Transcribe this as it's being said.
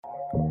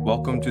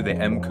Welcome to the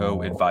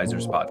MCO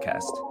Advisors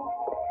Podcast.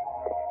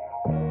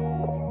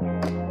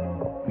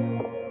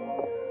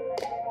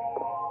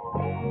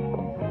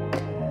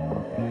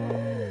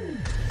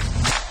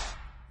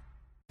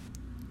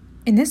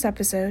 In this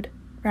episode,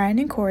 Ryan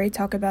and Corey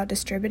talk about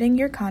distributing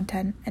your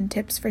content and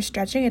tips for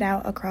stretching it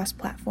out across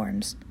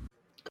platforms.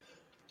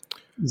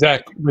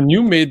 Zach, when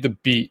you made the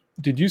beat,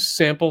 did you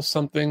sample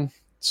something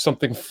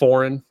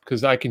foreign?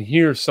 Because I can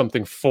hear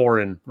something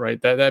foreign, right?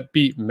 That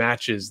beat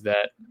matches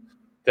that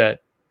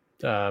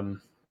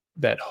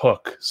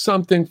hook.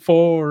 Something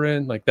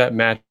foreign, like that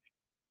match.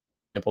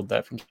 Sampled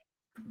that from.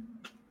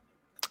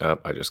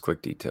 I just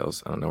clicked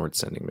details. I don't know where it's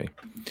sending me.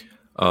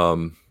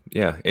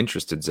 Yeah,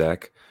 interested,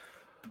 Zach.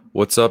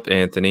 What's up,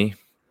 Anthony?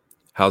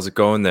 How's it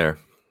going there?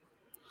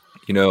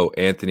 You know,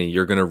 Anthony,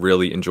 you're going to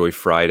really enjoy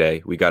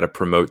Friday. We got to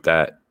promote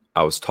that.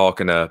 I was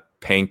talking to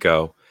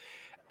Panko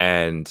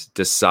and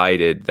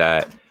decided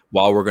that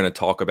while we're going to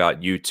talk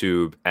about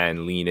YouTube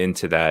and lean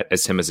into that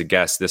as him as a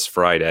guest this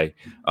Friday,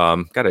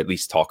 got to at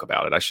least talk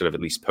about it. I should have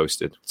at least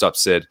posted. What's up,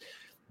 Sid?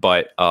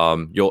 But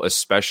you'll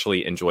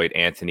especially enjoy it,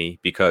 Anthony,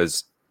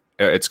 because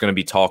it's going to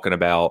be talking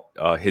about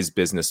his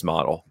business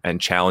model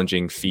and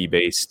challenging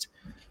fee-based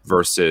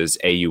versus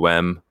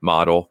AUM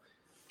model.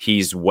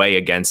 He's way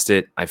against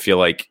it. I feel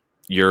like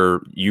you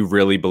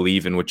really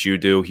believe in what you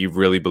do. He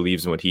really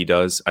believes in what he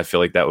does. I feel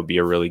like that would be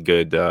a really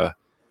good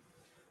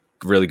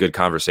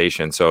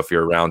conversation. So if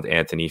you're around,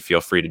 Anthony, feel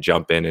free to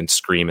jump in and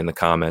scream in the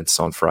comments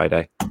on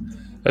Friday.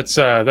 That's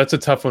a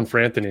tough one for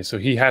Anthony. So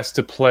he has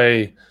to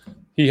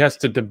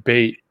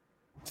debate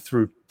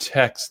through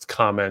text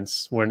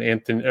comments when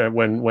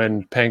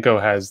when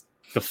Panko has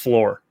the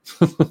floor.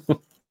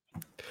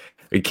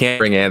 We can't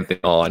bring Anthony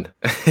on.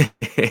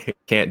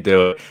 Can't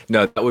do it.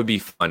 No, that would be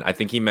fun. I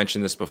think he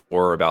mentioned this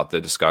before about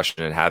the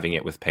discussion and having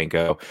it with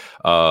Panko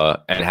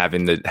and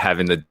having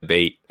the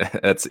debate.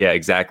 Yeah,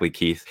 exactly,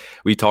 Keith.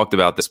 We talked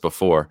about this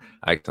before.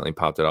 I accidentally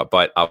popped it up,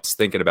 but I was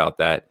thinking about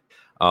that.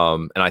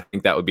 And I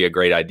think that would be a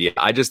great idea.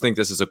 I just think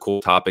this is a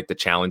cool topic to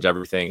challenge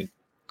everything,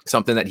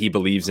 something that he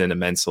believes in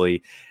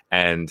immensely.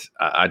 And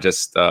I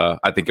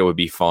think it would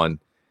be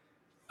fun.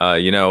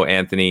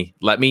 Anthony,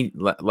 I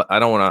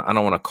don't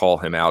want to call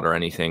him out or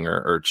anything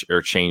or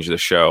change the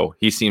show.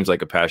 He seems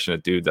like a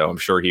passionate dude, though. I'm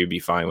sure he would be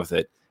fine with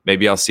it.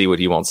 Maybe I'll see what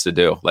he wants to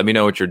do. Let me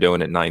know what you're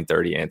doing at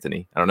 9:30,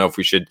 Anthony. I don't know if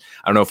we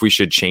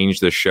should change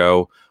the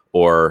show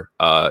or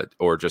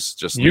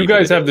just you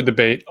guys have the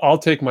debate. I'll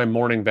take my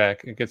morning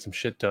back and get some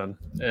shit done.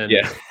 And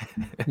yeah,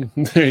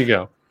 there you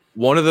go.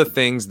 One of the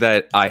things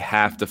that I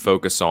have to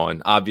focus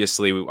on,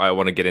 obviously, I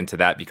want to get into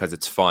that because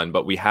it's fun,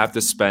 but we have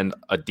to spend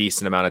a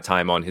decent amount of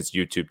time on his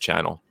YouTube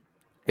channel.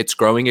 It's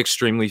growing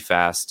extremely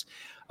fast,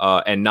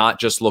 and not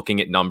just looking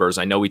at numbers.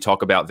 I know we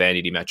talk about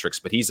vanity metrics,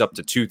 but he's up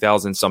to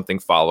 2,000 something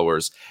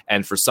followers.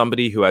 And for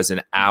somebody who has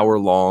an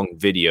hour-long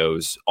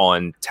videos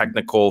on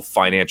technical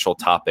financial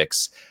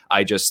topics,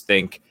 I just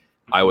think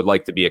I would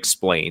like to be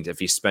explained. If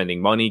he's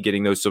spending money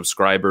getting those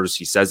subscribers,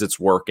 he says it's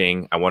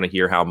working. I want to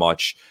hear how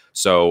much.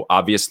 So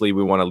obviously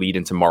we want to lead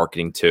into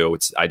marketing too.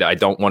 I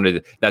don't want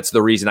to, that's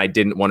the reason I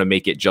didn't want to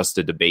make it just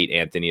a debate,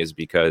 Anthony, is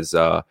because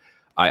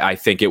I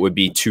think it would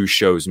be two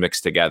shows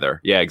mixed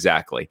together. Yeah,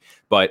 exactly.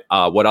 But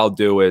what I'll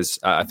do is,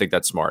 I think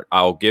that's smart.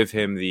 I'll give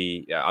him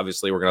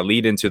obviously we're going to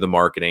lead into the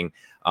marketing,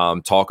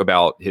 talk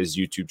about his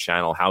YouTube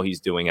channel, how he's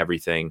doing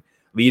everything.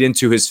 Lead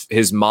into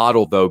his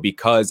model, though,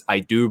 because I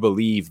do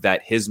believe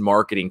that his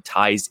marketing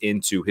ties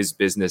into his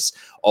business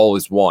all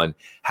as one.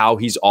 How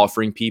he's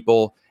offering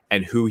people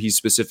and who he's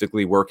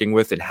specifically working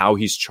with and how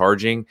he's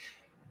charging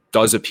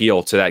does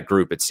appeal to that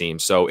group, it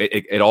seems. So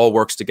it all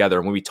works together.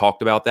 And when we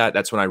talked about that,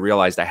 that's when I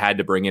realized I had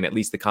to bring in at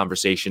least the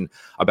conversation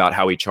about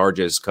how he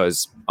charges,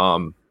 because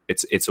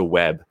it's a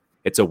web.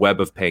 It's a web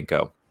of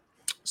Panko.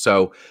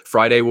 So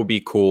Friday will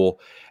be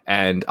cool.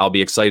 And I'll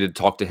be excited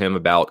to talk to him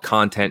about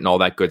content and all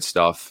that good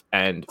stuff.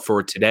 And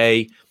for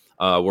today,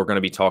 we're going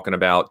to be talking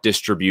about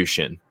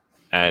distribution.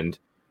 And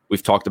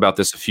we've talked about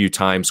this a few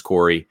times,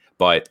 Corey,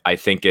 but I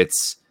think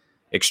it's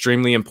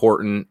extremely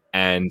important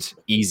and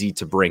easy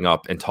to bring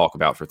up and talk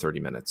about for 30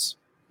 minutes.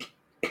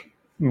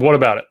 What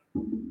about it?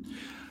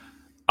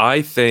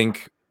 I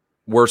think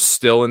we're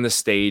still in the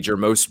stage, or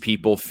most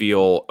people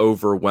feel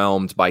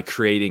overwhelmed by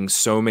creating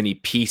so many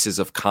pieces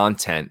of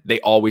content. They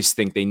always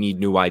think they need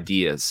new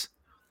ideas.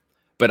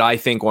 But I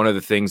think one of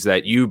the things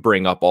that you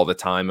bring up all the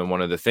time, and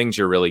one of the things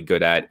you're really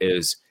good at,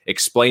 is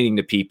explaining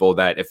to people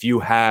that if you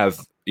have,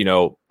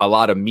 a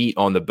lot of meat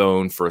on the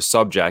bone for a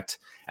subject,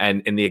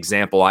 and in the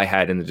example I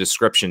had in the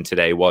description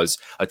today was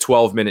a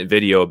 12-minute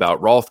video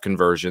about Roth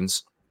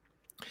conversions,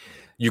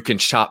 you can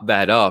chop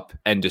that up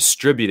and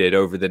distribute it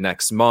over the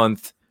next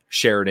month,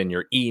 share it in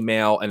your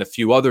email, and a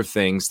few other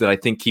things that I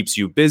think keeps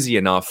you busy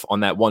enough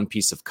on that one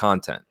piece of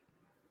content.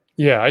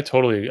 Yeah,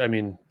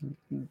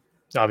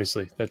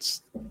 obviously,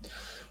 that's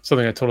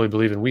something I totally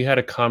believe in. We had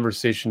a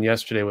conversation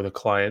yesterday with a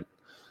client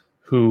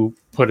who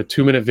put a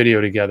 2-minute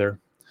video together.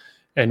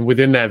 And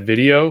within that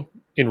video,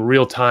 in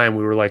real time,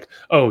 we were like,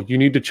 oh, you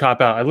need to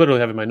chop out. I literally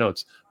have in my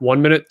notes,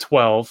 1 minute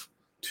 12,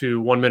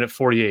 to 1 minute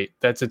 48.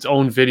 That's its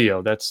own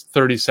video. That's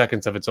 30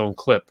 seconds of its own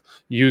clip.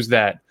 Use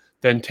that,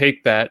 then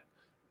take that,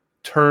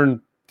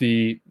 turn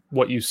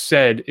what you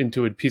said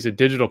into a piece of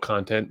digital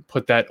content,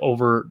 put that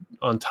over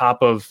on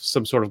top of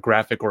some sort of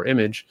graphic or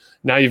image.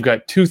 Now you've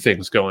got two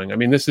things going. I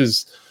mean, this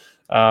is,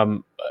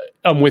 I'm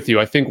with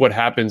you. I think what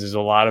happens is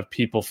a lot of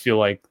people feel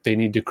like they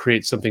need to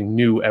create something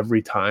new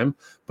every time,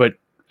 but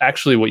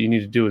actually what you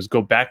need to do is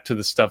go back to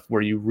the stuff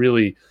where you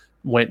really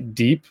went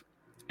deep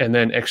and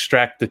then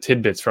extract the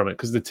tidbits from it,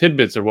 because the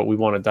tidbits are what we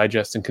want to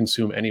digest and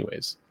consume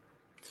anyways.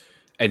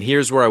 And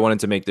here's where I wanted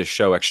to make this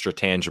show extra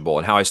tangible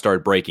and how I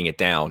started breaking it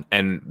down.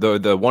 And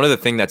the one of the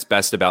thing that's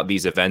best about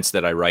these events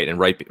that I write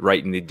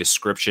in the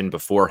description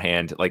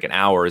beforehand, like an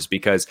hour, is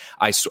because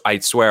I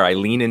swear I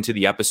lean into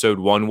the episode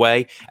one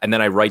way and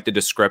then I write the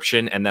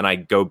description and then I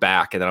go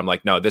back and then I'm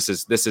like, no, this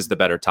is the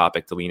better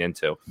topic to lean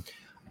into.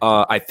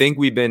 I think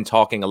we've been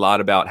talking a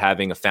lot about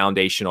having a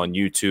foundation on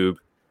YouTube.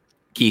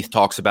 Keith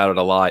talks about it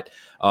a lot.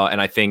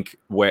 And I think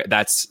where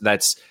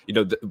that's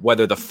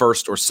whether the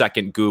first or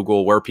second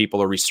Google, where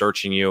people are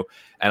researching you.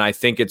 And I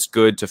think it's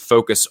good to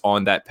focus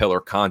on that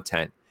pillar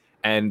content.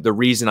 And the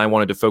reason I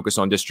wanted to focus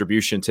on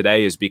distribution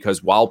today is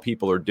because while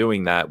people are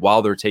doing that,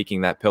 while they're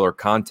taking that pillar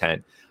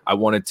content, I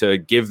wanted to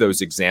give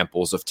those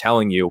examples of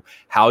telling you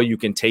how you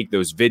can take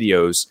those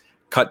videos,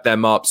 cut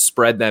them up,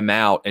 spread them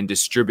out, and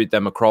distribute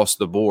them across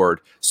the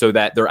board so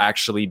that they're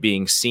actually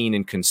being seen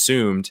and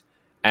consumed.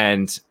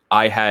 And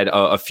I had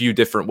a few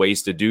different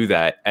ways to do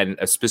that. And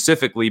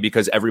specifically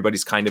because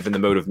everybody's kind of in the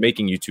mode of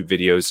making YouTube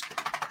videos,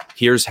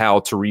 here's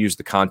how to reuse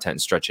the content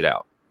and stretch it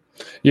out.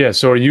 Yeah.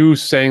 So are you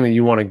saying that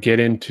you want to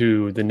get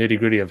into the nitty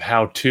gritty of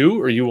how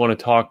to, or you want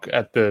to talk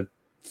at the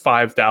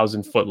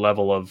 5,000 foot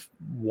level of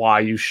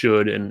why you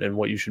should and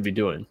what you should be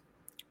doing?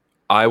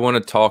 I want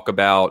to talk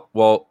about,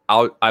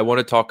 I want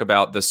to talk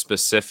about the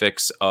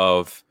specifics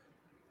of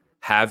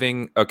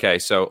okay,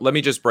 so let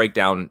me just break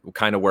down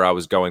kind of where I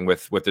was going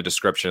with the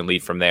description and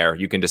lead from there.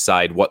 You can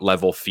decide what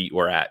level feet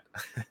we're at.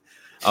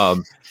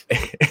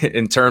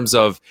 In terms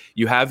of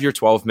you have your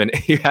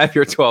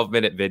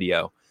 12-minute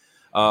video,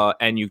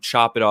 and you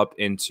chop it up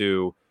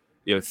into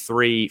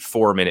 3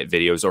 4-minute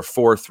videos or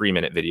 4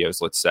 3-minute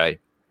videos, let's say,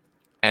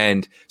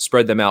 and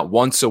spread them out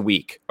once a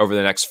week over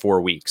the next 4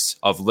 weeks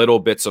of little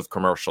bits of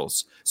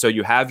commercials. So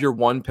you have your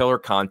one pillar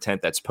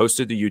content that's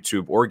posted to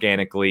YouTube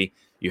organically.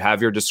 You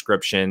have your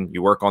description,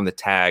 you work on the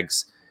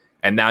tags,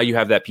 and now you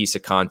have that piece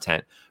of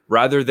content.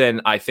 Rather than,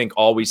 I think,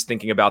 always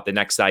thinking about the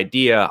next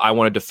idea, I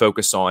wanted to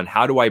focus on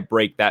how do I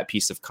break that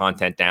piece of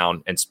content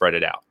down and spread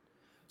it out.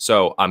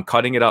 So I'm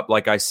cutting it up,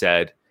 like I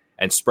said,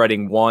 and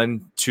spreading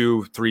 1,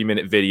 2,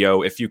 3-minute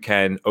video, if you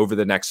can, over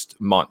the next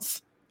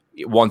month,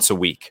 once a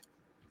week.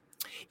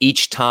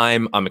 Each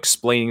time I'm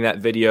explaining that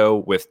video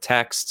with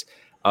text,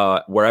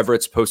 wherever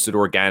it's posted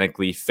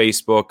organically,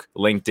 Facebook,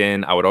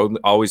 LinkedIn, I would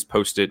always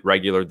post it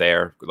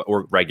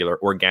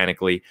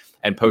organically,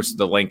 and post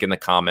the link in the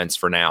comments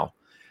for now.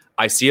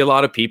 I see a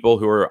lot of people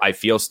who are, I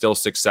feel, still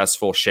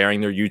successful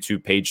sharing their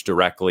YouTube page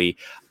directly.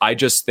 I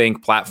just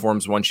think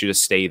platforms want you to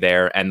stay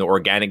there, and the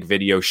organic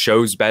video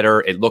shows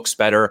better. It looks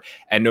better.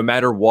 And no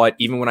matter what,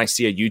 even when I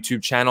see a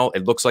YouTube channel,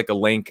 it looks like a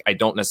link. I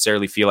don't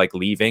necessarily feel like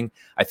leaving.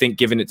 I think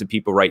giving it to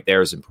people right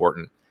there is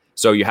important.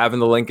 So you having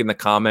the link in the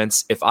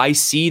comments. If I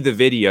see the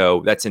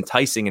video that's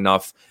enticing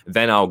enough,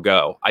 then I'll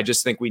go. I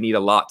just think we need a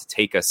lot to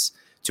take us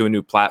to a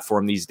new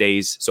platform these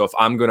days. So if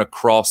I'm going to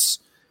cross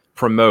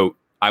promote,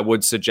 I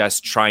would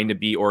suggest trying to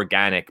be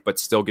organic, but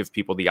still give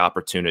people the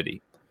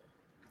opportunity.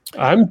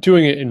 I'm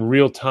doing it in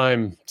real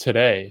time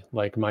today,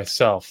 like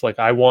myself. Like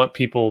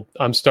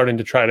I'm starting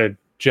to try to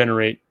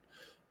generate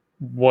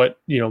more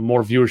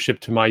viewership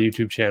to my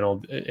YouTube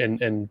channel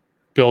and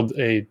build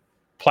a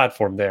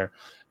platform there.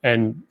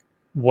 And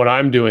what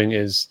I'm doing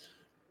is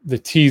the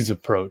tease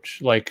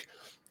approach. Like,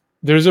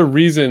 there's a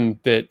reason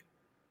that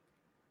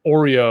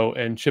Oreo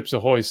and Chips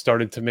Ahoy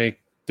started to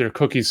make their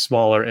cookies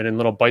smaller and in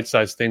little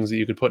bite-sized things that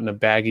you could put in a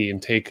baggie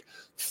and take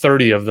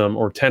 30 of them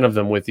or 10 of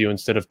them with you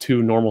instead of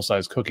 2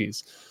 normal-sized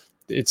cookies.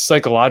 It's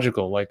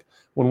psychological. Like,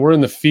 when we're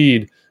in the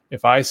feed,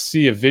 if I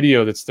see a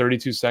video that's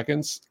 32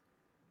 seconds,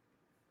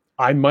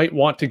 I might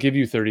want to give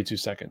you 32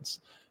 seconds.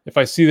 If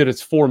I see that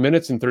it's 4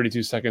 minutes and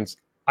 32 seconds,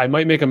 I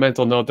might make a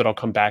mental note that I'll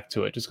come back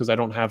to it just because I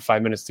don't have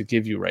 5 minutes to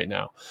give you right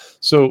now.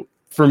 So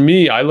for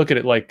me, I look at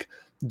it like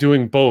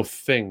doing both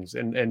things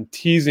and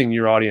teasing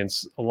your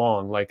audience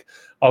along. Like,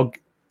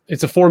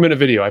 it's a 4-minute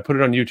video. I put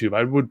it on YouTube.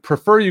 I would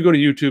prefer you go to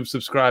YouTube,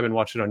 subscribe, and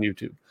watch it on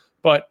YouTube.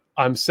 But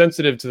I'm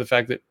sensitive to the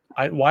fact that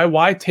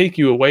why take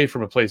you away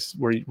from a place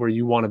where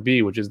you want to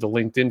be, which is the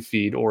LinkedIn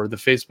feed or the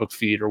Facebook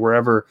feed or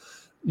wherever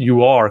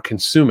you are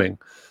consuming.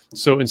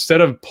 So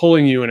instead of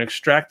pulling you and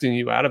extracting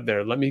you out of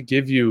there, let me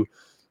give you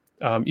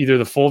either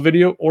the full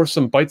video or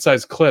some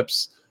bite-sized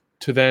clips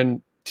to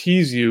then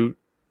tease you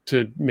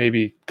to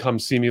maybe come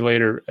see me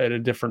later at a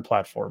different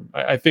platform.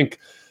 I think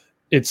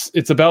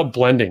it's about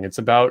blending. It's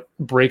about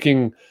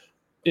breaking,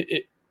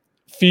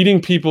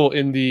 feeding people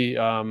in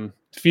the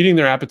feeding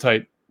their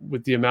appetite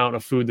with the amount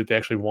of food that they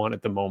actually want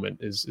at the moment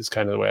is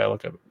kind of the way I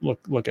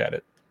look at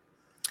it.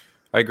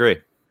 I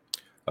agree.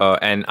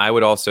 And I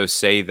would also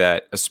say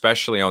that,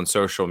 especially on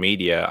social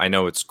media, I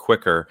know it's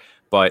quicker,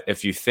 but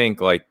if you think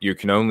like you're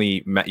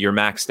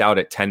maxed out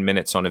at 10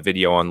 minutes on a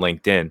video on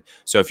LinkedIn.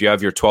 So if you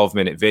have your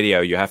 12-minute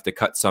video, you have to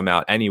cut some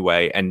out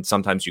anyway. And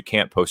sometimes you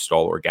can't post it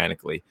all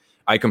organically.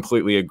 I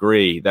completely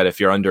agree that if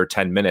you're under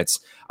 10 minutes,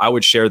 I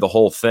would share the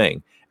whole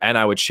thing, and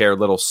I would share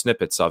little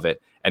snippets of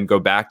it and go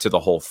back to the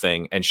whole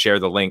thing and share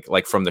the link,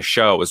 like from the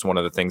show is one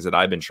of the things that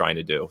I've been trying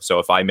to do. So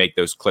if I make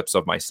those clips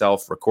of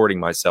myself recording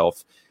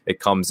myself, it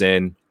comes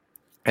in,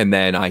 and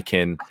then I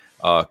can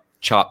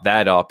chop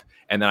that up,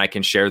 and then I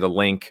can share the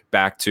link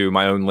back to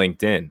my own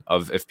LinkedIn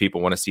of if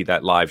people want to see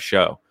that live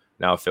show.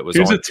 Now, if it was,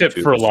 here's a tip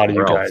YouTube for a lot of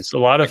you else, guys. A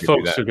lot of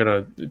folks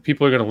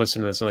people are gonna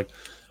listen to this and like,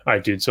 all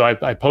right, dude. So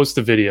I post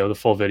the video, the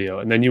full video,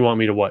 and then you want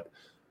me to what?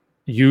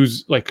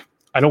 Use like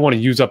I don't want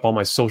to use up all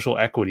my social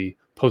equity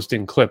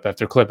posting clip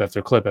after clip after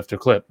clip after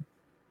clip.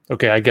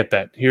 Okay, I get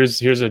that. Here's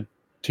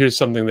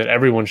something that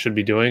everyone should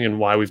be doing, and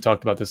why we've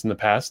talked about this in the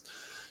past.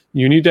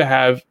 You need to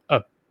have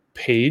a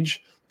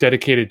page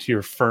dedicated to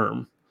your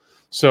firm.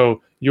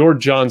 So you're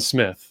John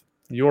Smith,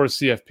 you're a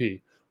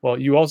CFP. Well,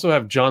 you also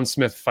have John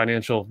Smith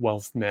Financial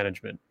Wealth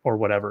Management or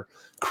whatever.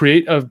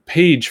 Create a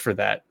page for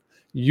that.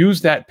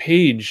 Use that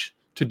page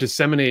to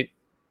disseminate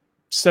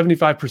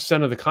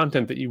 75% of the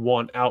content that you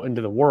want out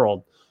into the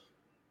world.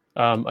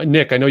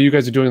 Nick, I know you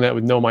guys are doing that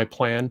with Know My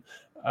Plan.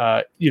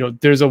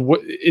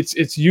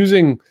 It's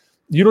using,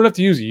 you don't have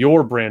to use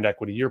your brand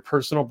equity, your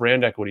personal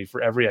brand equity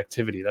for every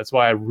activity. That's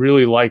why I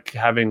really like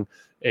having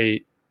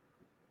a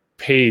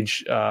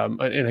page,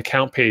 an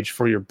account page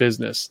for your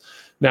business.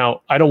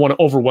 Now, I don't want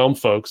to overwhelm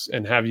folks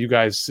and have you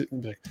guys sit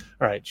and be like,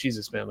 all right,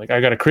 Jesus, man, like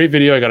I got to create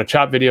video, I got to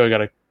chop video, I got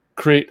to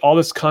create all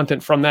this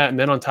content from that. And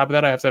then on top of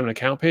that, I have to have an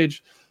account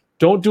page.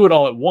 Don't do it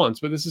all at once,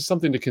 but this is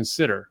something to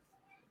consider.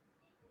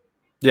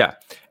 Yeah.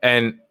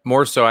 And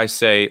more so I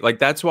say, like,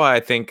 that's why I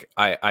think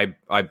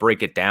I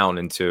break it down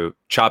into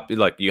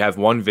like you have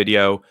one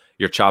video,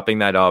 you're chopping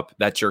that up.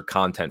 That's your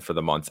content for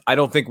the month. I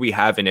don't think we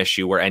have an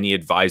issue where any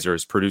advisor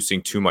is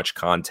producing too much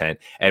content.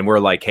 And we're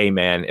like, hey,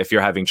 man, if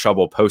you're having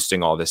trouble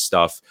posting all this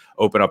stuff,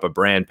 open up a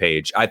brand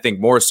page. I think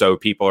more so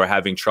people are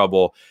having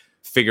trouble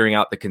figuring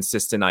out the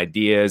consistent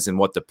ideas and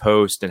what to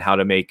post and how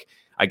to make,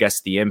 I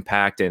guess, the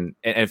impact. And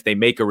if they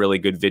make a really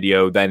good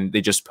video, then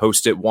they just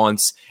post it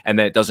once and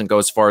then it doesn't go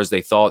as far as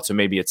they thought. So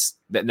maybe it's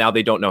that now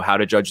they don't know how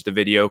to judge the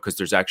video because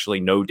there's actually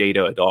no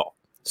data at all.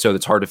 So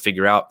it's hard to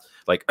figure out,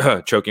 like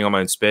choking on my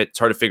own spit. It's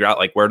hard to figure out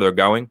like where they're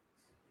going.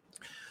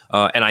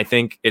 And I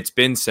think it's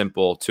been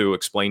simple to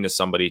explain to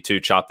somebody to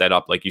chop that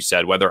up, like you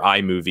said, whether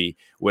iMovie,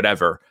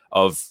 whatever,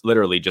 of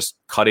literally just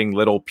cutting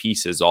little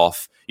pieces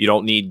off. You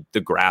don't need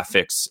the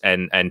graphics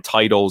and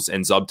titles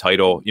and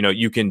subtitle. You know,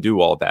 you can do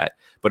all that.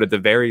 But at the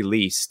very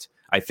least,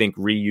 I think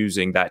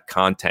reusing that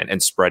content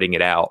and spreading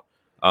it out.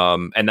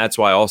 And that's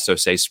why I also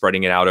say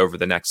spreading it out over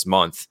the next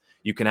month.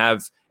 You can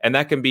have, and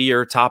that can be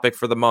your topic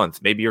for the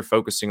month. Maybe you're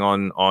focusing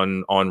on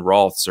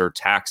Roths or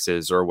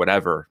taxes or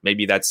whatever.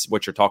 Maybe that's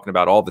what you're talking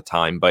about all the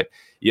time. But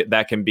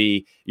that can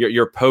be,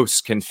 your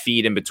posts can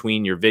feed in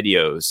between your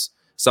videos.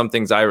 Some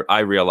things I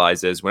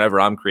realize is whenever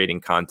I'm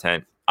creating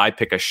content, I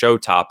pick a show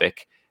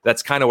topic.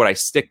 That's kind of what I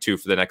stick to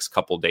for the next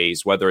couple of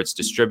days, whether it's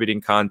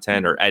distributing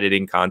content or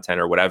editing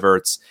content or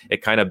whatever.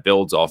 It kind of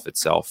builds off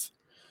itself.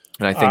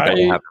 And I think that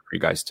will happen for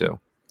you guys too.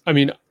 I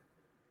mean,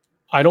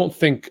 I don't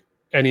think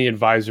any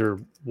advisor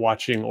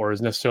watching or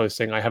is necessarily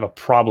saying I have a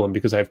problem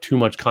because I have too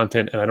much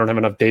content and I don't have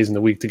enough days in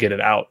the week to get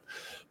it out.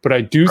 But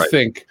I do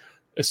think,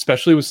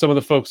 especially with some of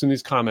the folks in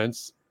these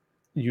comments,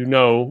 you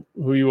know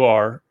who you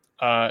are.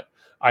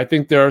 I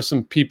think there are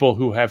some people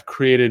who have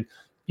created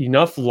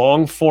enough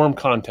long form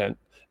content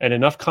and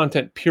enough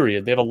content,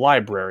 period. They have a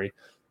library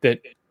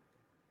that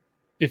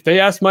if they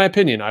asked my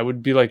opinion, I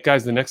would be like,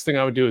 guys, the next thing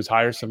I would do is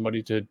hire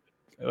somebody to,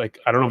 like,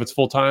 I don't know if it's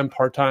full-time,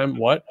 part-time,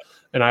 what?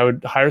 And I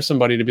would hire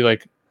somebody to be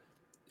like,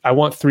 I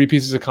want 3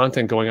 pieces of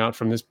content going out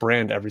from this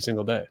brand every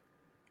single day.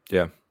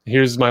 Yeah.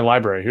 Here's my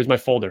library. Here's my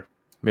folder.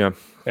 Yeah.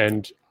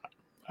 And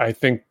I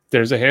think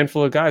there's a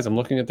handful of guys, I'm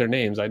looking at their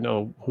names. I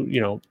know who,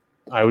 you know,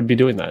 I would be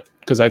doing that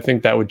because I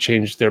think that would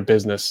change their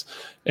business.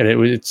 And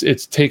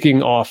it's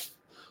taking off.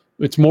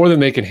 It's more than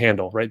they can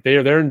handle, right?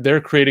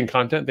 They're creating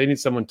content. They need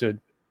someone to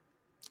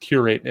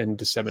curate and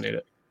disseminate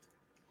it.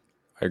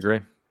 I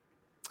agree.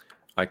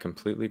 I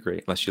completely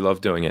agree. Unless you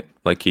love doing it,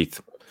 like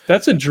Keith.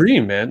 That's a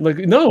dream, man. Like,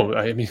 no,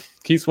 I mean,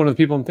 Keith's one of the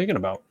people I'm thinking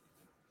about.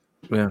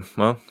 Yeah,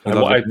 well,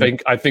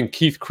 I think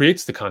Keith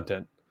creates the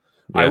content.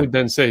 Yeah. I would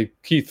then say,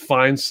 Keith,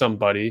 find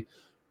somebody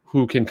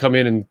who can come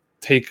in and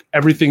take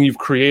everything you've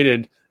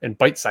created and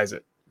bite-size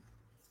it.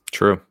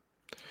 True.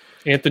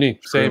 Anthony,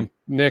 same.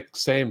 Nick,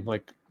 same.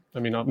 Like, I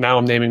mean, now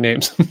I'm naming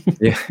names.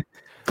 Yeah.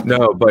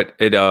 No, but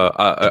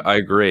I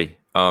agree.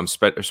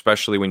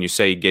 Especially when you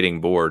say getting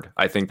bored.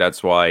 I think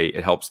that's why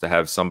it helps to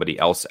have somebody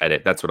else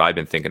edit. That's what I've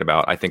been thinking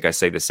about. I think I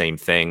say the same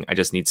thing. I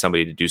just need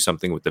somebody to do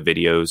something with the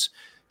videos,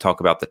 talk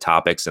about the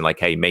topics, and like,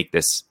 hey, make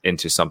this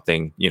into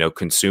something, you know,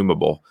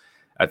 consumable.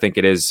 I think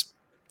it is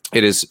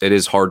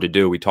hard to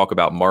do. We talk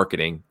about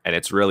marketing, and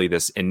it's really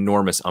this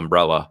enormous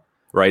umbrella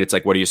right? It's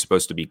like, what are you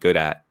supposed to be good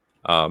at?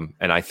 And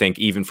I think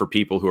even for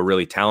people who are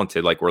really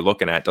talented, like we're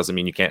looking at, doesn't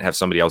mean you can't have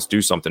somebody else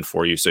do something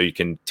for you so you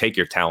can take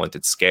your talent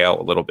at scale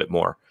a little bit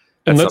more.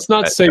 And let's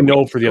not say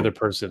no for the other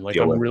person. Like,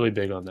 I'm really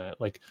big on that.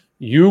 Like,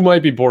 you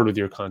might be bored with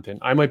your content.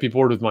 I might be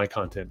bored with my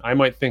content. I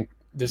might think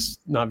this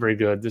not very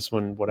good, this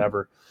one,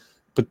 whatever.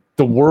 But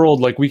the world,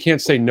 like, we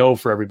can't say no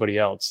for everybody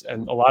else.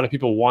 And a lot of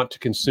people want to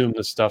consume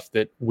the stuff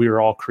that we're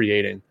all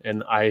creating.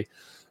 And I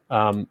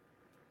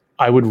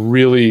would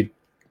really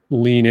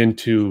lean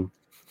into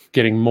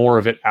getting more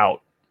of it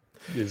out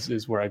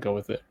is where I go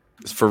with it.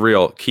 For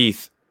real,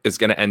 Keith is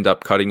going to end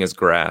up cutting his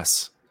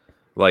grass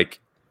like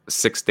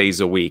 6 days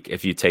a week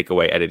if you take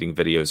away editing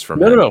videos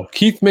from him. No.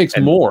 Keith makes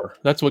more.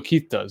 That's what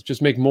Keith does.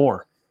 Just make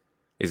more.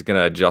 He's going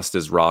to adjust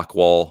his rock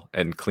wall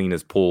and clean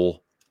his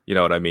pool. You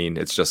know what I mean?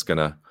 It's just going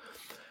to...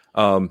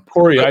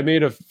 Corey, I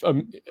made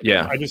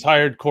I just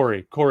hired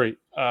Corey. Corey,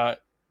 I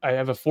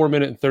have a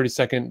 4-minute and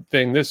 30-second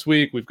thing this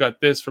week. We've got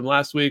this from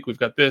last week. We've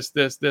got this.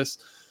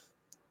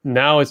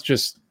 Now it's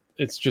just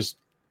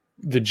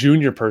the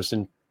junior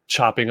person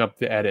chopping up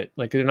the edit.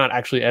 Like, they're not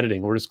actually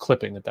editing. We're just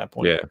clipping at that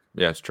point.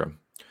 Yeah, it's true.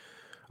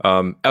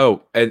 And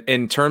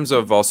in terms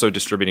of also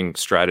distributing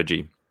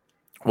strategy,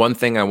 one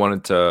thing I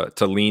wanted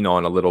to lean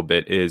on a little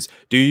bit is,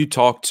 do you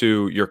talk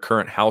to your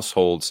current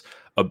households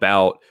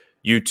about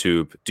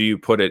YouTube? Do you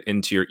put it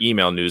into your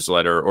email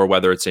newsletter, or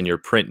whether it's in your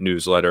print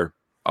newsletter?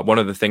 One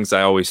of the things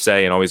I always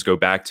say and always go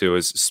back to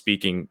is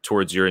speaking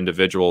towards your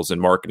individuals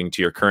and marketing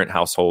to your current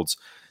households.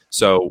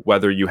 So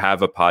whether you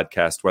have a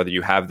podcast, whether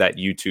you have that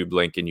YouTube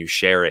link and you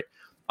share it,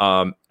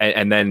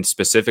 and then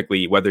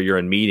specifically whether you're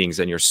in meetings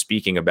and you're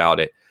speaking about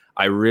it,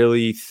 I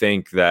really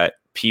think that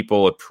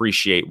people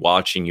appreciate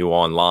watching you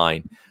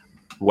online,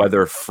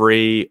 whether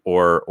free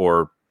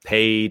or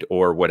paid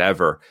or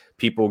whatever.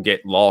 People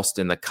get lost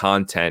in the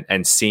content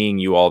and seeing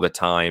you all the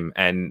time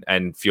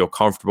and feel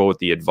comfortable with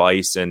the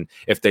advice. And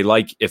if they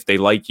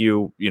like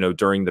you,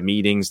 during the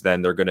meetings,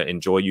 then they're going to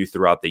enjoy you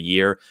throughout the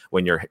year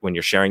when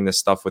you're sharing this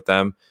stuff with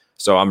them.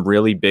 So I'm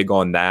really big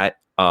on that,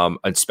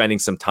 and spending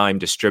some time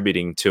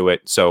distributing to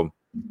it. So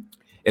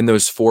in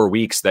those 4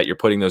 weeks that you're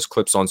putting those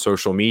clips on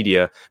social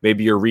media,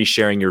 maybe you're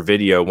resharing your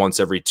video once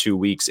every 2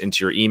 weeks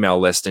into your email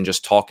list and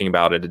just talking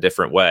about it a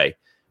different way.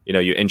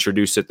 You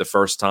introduce it the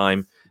first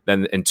time,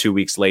 then in 2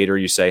 weeks later,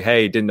 you say,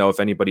 hey, didn't know if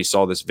anybody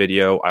saw this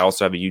video. I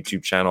also have a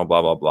YouTube channel,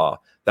 blah, blah, blah.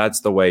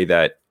 That's the way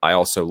that I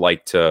also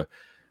like to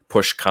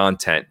push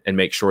content and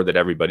make sure that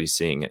everybody's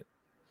seeing it.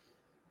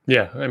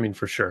 Yeah, I mean,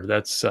 for sure.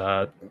 That's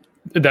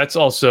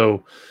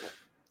also,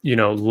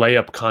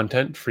 layup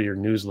content for your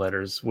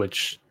newsletters,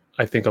 which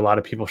I think a lot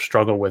of people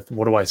struggle with.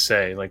 What do I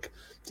say? Like,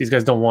 these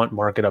guys don't want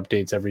market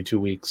updates every 2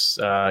 weeks.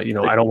 I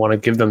don't want to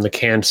give them the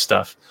canned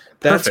stuff.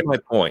 That's Perfect. my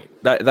point.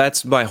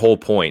 That's my whole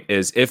point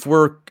is if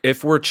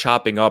we're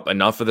chopping up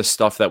enough of the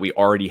stuff that we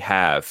already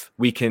have,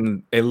 we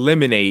can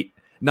eliminate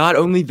not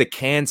only the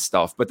canned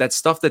stuff, but that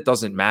stuff that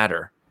doesn't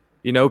matter.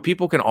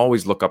 People can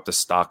always look up the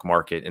stock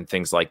market and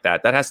things like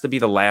that. That has to be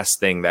the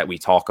last thing that we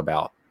talk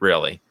about,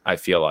 really, I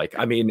feel like.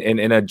 I mean,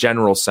 in a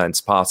general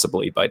sense,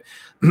 possibly, but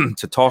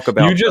to talk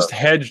about... You just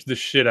hedged the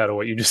shit out of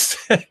what you just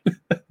said.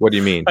 What do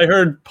you mean? I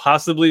heard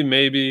possibly,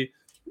 maybe,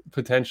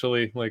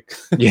 potentially, like...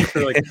 Yeah.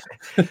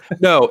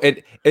 No,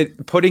 it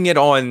putting it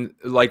on,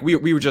 like,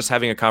 we were just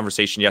having a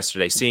conversation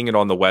yesterday, seeing it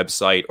on the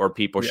website or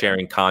people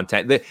sharing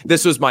content.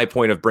 This was my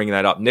point of bringing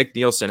that up. Nick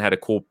Nielsen had a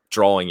cool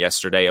drawing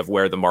yesterday of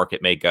where the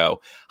market may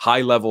go.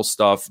 High level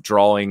stuff,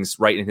 drawings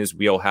right in his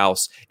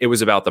wheelhouse. It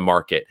was about the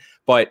market.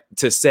 But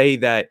to say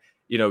that,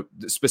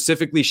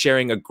 specifically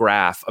sharing a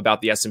graph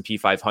about the S&P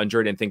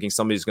 500 and thinking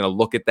somebody's going to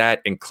look at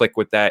that and click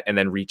with that and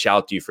then reach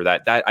out to you for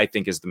that I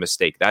think is the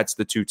mistake. That's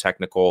the too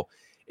technical.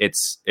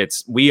 It's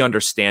we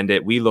understand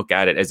it. We look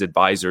at it as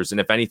advisors.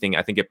 And if anything,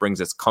 I think it brings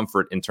us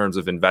comfort in terms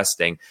of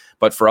investing.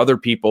 But for other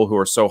people who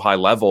are so high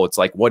level, it's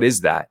like, what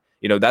is that?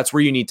 That's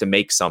where you need to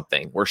make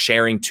something. We're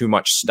sharing too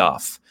much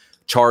stuff.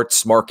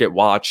 Charts, market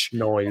watch,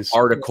 noise,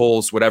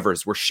 articles, whatever.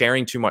 We're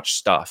sharing too much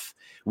stuff.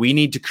 We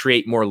need to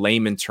create more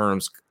layman's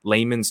terms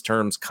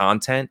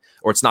content,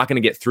 or it's not going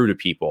to get through to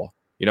people.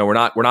 We're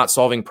not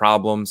solving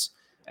problems,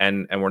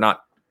 and we're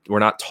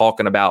not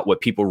talking about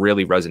what people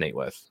really resonate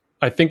with.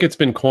 I think it's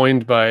been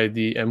coined by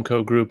the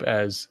MCO group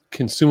as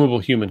consumable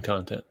human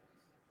content.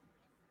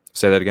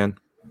 Say that again.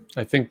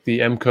 I think the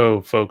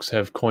MCO folks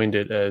have coined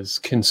it as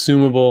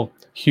consumable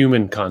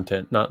human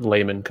content, not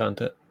layman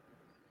content.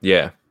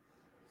 Yeah,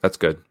 that's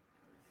good.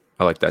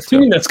 I like that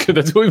too. That's good.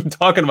 That's what we've been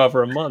talking about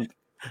for a month.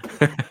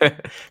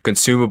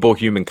 Consumable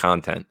human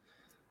content.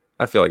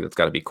 I feel like that's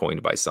got to be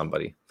coined by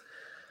somebody.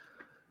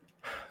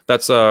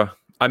 That's I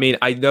mean,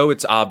 I know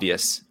it's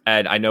obvious,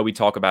 and I know we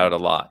talk about it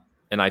a lot,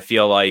 and I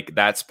feel like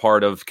that's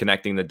part of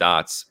connecting the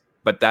dots.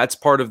 But that's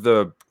part of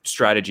the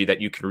strategy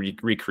that you can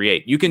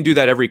recreate. You can do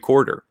that every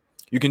quarter.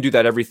 You can do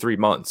that every 3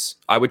 months.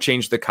 I would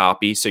change the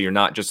copy so you're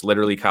not just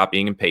literally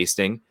copying and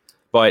pasting,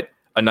 but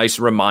a nice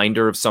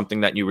reminder of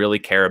something that you really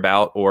care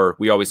about, or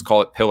we always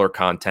call it pillar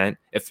content.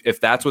 If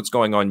that's what's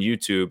going on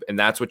YouTube and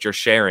that's what you're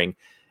sharing,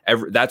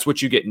 that's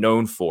what you get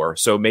known for.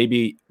 So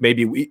maybe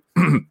we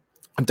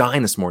I'm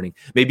dying this morning.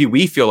 Maybe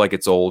we feel like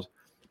it's old,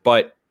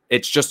 but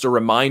it's just a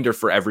reminder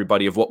for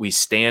everybody of what we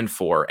stand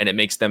for, and it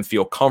makes them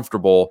feel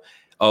comfortable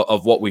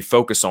of what we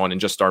focus on and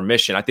just our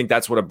mission. I think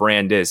that's what a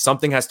brand is.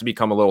 Something has to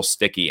become a little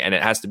sticky, and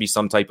it has to be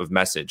some type of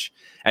message.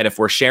 And if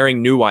we're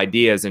sharing new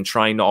ideas and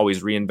trying to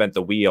always reinvent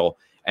the wheel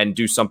and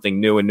do something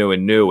new and new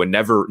and new and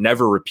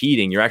never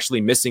repeating, you're actually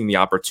missing the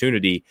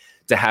opportunity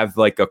to have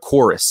like a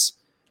chorus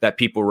that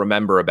people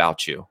remember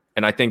about you.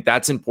 And I think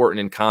that's important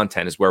in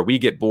content, is where we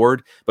get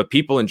bored, but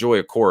people enjoy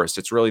a chorus.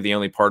 It's really the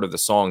only part of the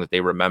song that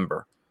they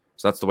remember.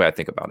 So that's the way I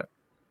think about it.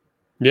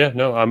 Yeah,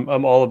 no,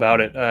 I'm all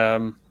about it.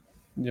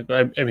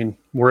 I mean,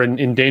 we're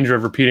in danger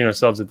of repeating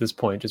ourselves at this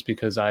point, just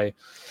because one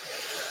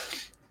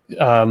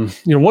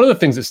of the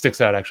things that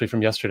sticks out actually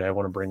from yesterday I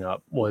want to bring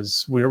up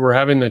was we were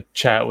having a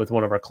chat with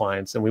one of our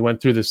clients, and we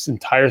went through this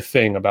entire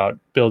thing about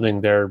building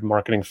their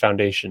marketing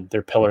foundation,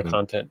 their pillar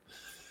content.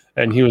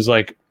 And he was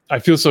like, I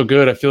feel so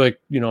good. I feel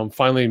like, I'm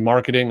finally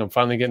marketing. I'm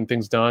finally getting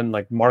things done.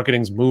 Like,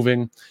 marketing's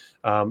moving.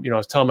 I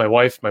was telling my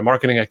wife, my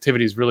marketing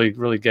activity is really,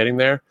 really getting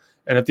there.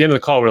 And at the end of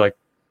the call, we're like,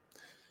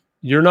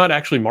 you're not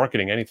actually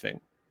marketing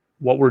anything.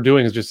 What we're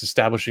doing is just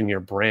establishing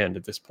your brand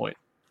at this point.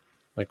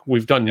 Like,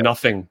 we've done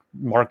nothing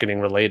marketing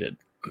related.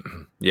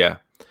 Yeah.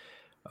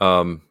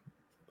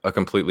 I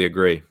completely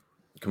agree.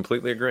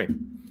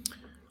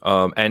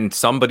 And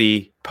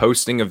somebody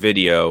posting a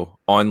video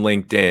on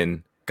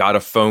LinkedIn got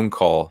a phone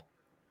call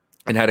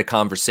and had a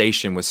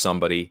conversation with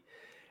somebody,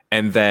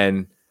 and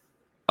then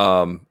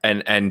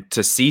and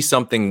to see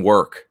something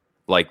work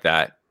like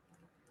that,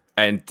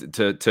 and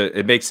to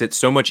it makes it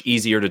so much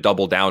easier to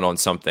double down on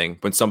something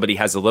when somebody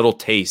has a little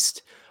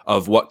taste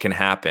of what can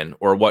happen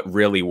or what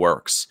really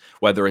works,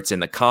 whether it's in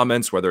the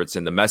comments, whether it's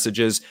in the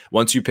messages.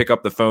 Once you pick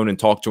up the phone and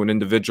talk to an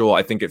individual,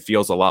 I think it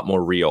feels a lot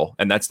more real.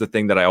 And that's the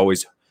thing that I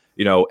always,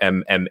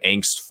 am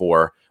angst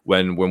for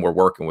when we're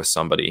working with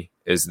somebody,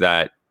 is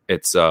that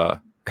it's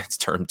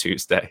Term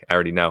Tuesday. I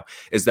already know.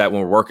 Is that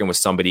when we're working with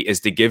somebody, is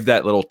to give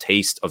that little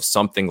taste of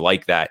something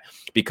like that,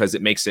 because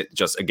it makes it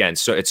just, again,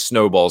 so it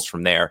snowballs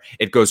from there.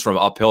 It goes from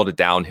uphill to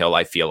downhill.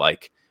 I feel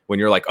like when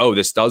you're like, oh,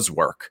 this does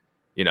work.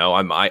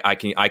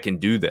 I can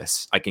do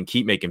this. I can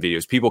keep making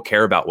videos. People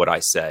care about what I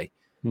say.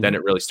 Then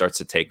it really starts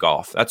to take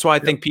off. That's why I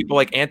think people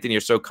like Anthony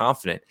are so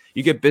confident.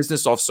 You get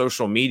business off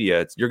social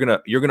media. You're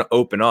gonna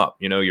open up,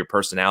 your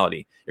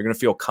personality. You're gonna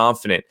feel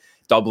confident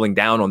doubling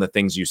down on the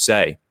things you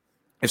say.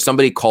 If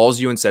somebody calls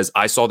you and says,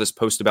 I saw this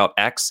post about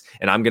X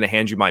and I'm going to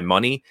hand you my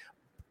money,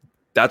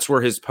 that's where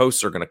his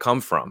posts are going to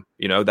come from.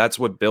 That's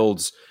what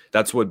builds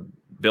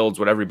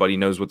what everybody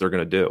knows what they're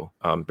going to do.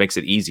 Makes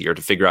it easier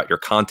to figure out your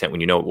content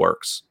when you know it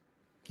works.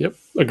 Yep.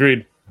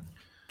 Agreed.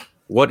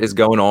 What is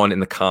going on in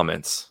the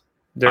comments?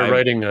 They're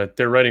writing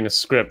a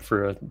script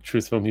for a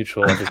Truthful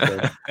Mutual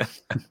episode.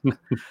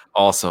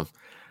 Awesome.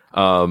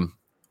 All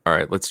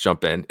right, let's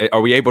jump in.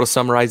 Are we able to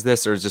summarize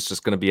this, or is this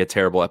just going to be a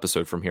terrible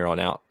episode from here on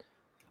out?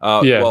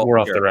 We're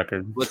off the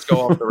record. Let's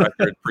go off the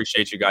record.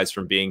 Appreciate you guys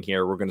for being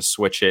here. We're going to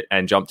switch it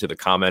and jump to the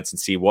comments and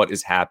see what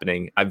is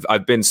happening.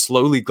 I've been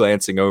slowly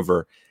glancing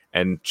over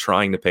and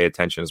trying to pay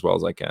attention as well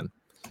as I can.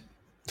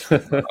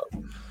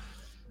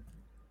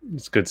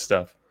 It's good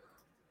stuff.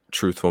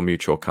 Truthful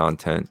Mutual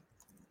content.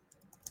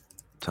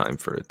 Time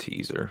for a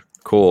teaser.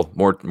 Cool.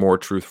 More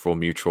Truthful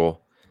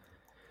Mutual.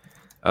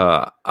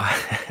 I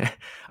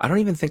don't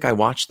even think I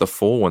watched the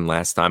full one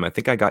last time. I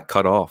think I got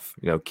cut off.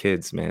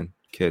 Kids, man.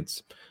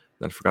 Kids.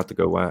 I forgot to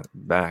go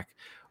back.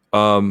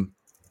 Let's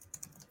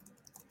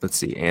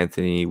see,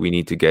 Anthony. We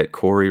need to get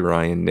Corey,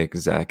 Ryan, Nick,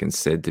 Zach, and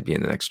Sid to be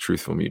in the next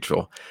Truthful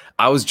Mutual.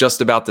 I was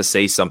just about to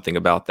say something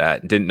about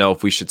that. Didn't know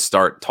if we should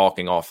start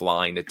talking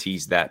offline to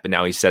tease that, but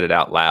now he said it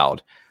out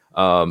loud.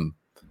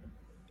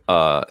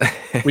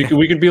 We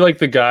could be like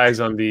the guys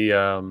on the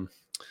on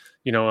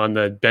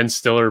the Ben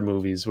Stiller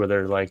movies where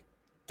they're like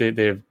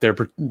they're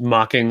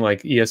mocking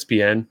like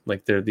ESPN,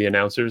 like they're the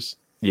announcers.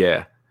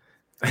 Yeah.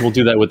 We'll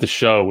do that with the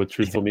show with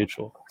Truthful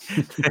Mutual.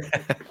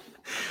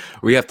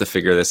 We have to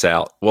figure this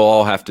out. We'll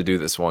all have to do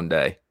this one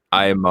day.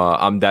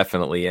 I'm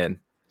definitely in.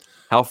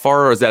 How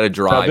far is that a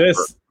drive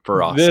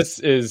for us? This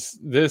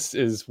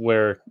is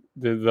where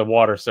the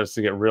water starts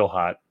to get real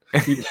hot.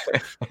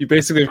 You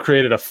basically have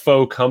created a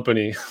faux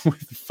company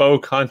with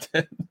faux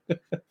content.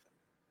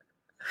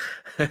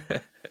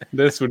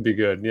 This would be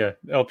good. Yeah,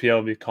 LPL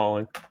will be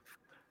calling.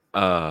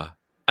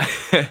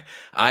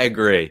 I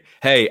agree.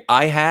 Hey,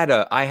 I had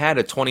a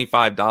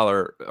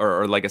 $25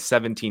 or like a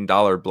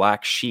 $17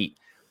 black sheet,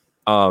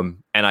 and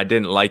I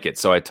didn't like it,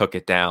 so I took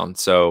it down.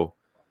 So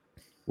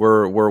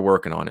we're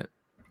working on it.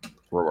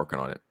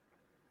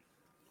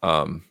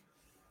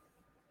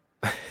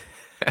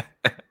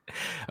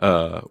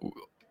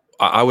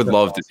 I would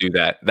love to do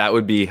that. That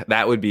would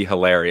be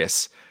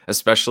hilarious,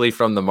 especially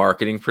from the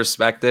marketing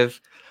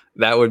perspective.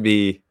 That would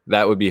be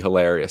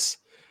hilarious.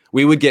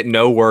 We would get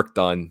no work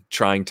done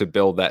trying to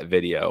build that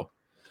video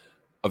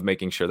of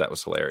making sure that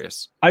was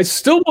hilarious. I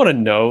still want to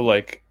know,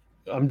 like,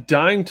 I'm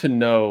dying to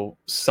know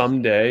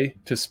someday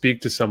to speak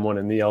to someone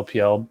in the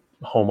LPL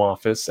home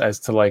office as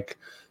to like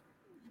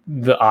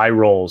the eye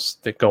rolls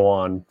that go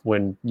on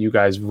when you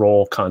guys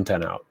roll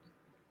content out?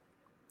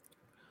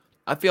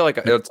 I feel like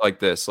it's like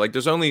this. Like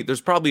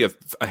there's probably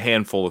a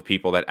handful of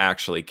people that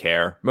actually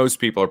care. Most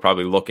people are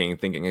probably looking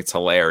and thinking it's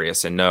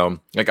hilarious. And no,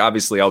 like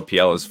obviously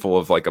LPL is full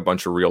of like a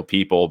bunch of real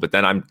people, but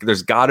then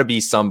there's got to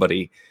be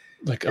somebody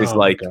like, who's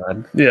my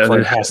God. Yeah,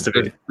 there has to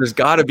be. There's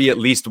got to be at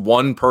least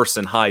one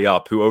person high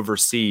up who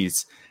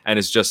oversees and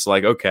is just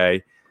like,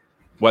 okay,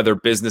 whether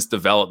business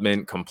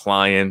development,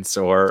 compliance,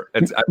 or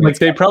like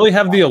they probably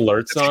have the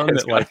alerts on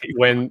that, like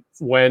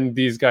when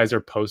these guys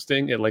are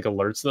posting, it like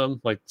alerts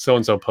them, like so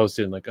and so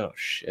posted, and like, oh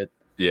shit,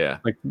 yeah,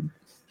 like,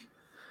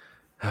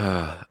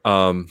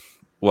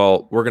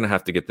 well, we're gonna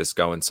have to get this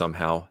going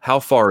somehow.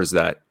 How far is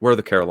that? Where are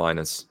the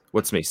Carolinas?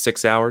 What's me?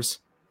 6 hours?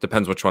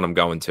 Depends which one I'm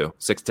going to.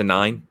 6 to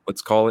 9,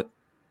 let's call it.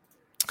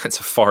 That's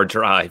a far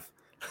drive.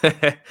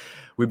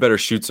 We better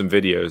shoot some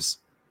videos.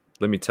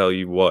 Let me tell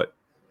you what.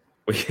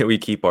 We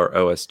keep our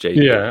OSJ.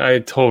 Yeah, I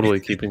totally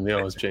keeping the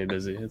OSJ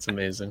busy. It's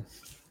amazing.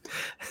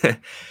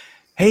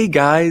 Hey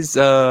guys,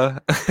 I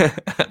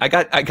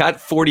got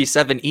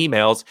 47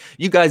 emails.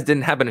 You guys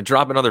didn't happen to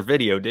drop another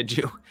video, did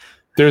you?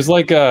 There's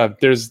like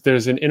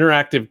there's an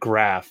interactive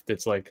graph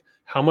that's like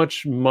how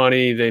much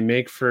money they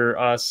make for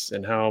us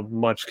and how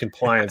much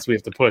compliance we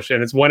have to push.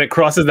 And it's when it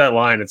crosses that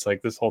line, it's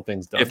like this whole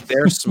thing's done. If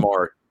they're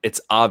smart,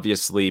 it's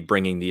obviously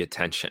bringing the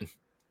attention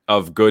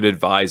of good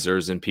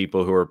advisors and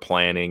people who are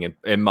planning,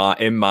 in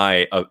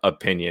my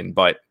opinion.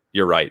 But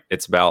you're right.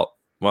 It's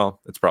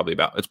probably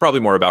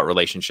more about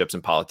relationships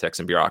and politics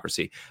and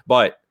bureaucracy.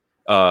 But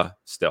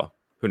still,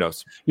 who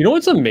knows? You know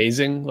what's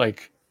amazing?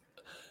 Like,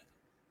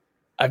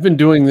 I've been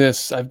doing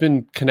this. I've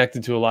been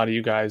connected to a lot of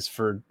you guys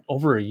for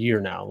over a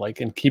year now,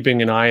 like, and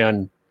keeping an eye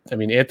on, I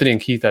mean, Anthony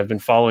and Keith I've been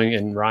following,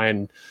 and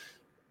Ryan,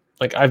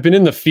 like, I've been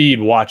in the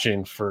feed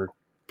watching for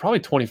probably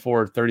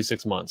 24,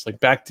 36 months, like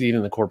back to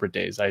even the corporate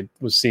days. I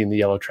was seeing the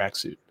yellow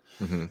tracksuit.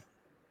 Mm-hmm.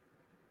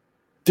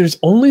 There's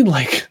only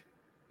like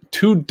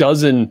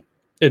 24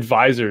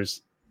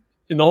 advisors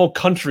in the whole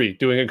country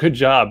doing a good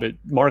job at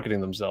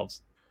marketing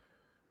themselves.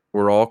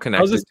 We're all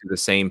connected to the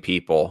same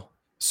people,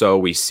 so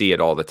we see it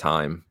all the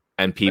time.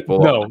 And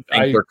people think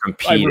they're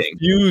competing. I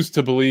refuse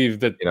to believe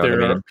that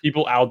there are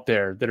people out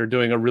there that are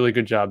doing a really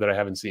good job that I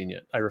haven't seen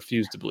yet. I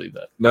refuse to believe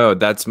that. No,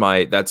 that's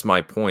my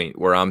point,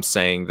 where I'm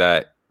saying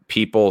that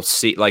people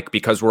see, like,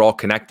 because we're all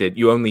connected,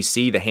 you only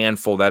see the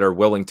handful that are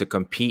willing to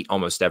compete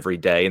almost every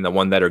day, and the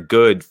one that are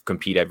good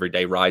compete every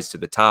day, rise to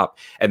the top.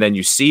 And then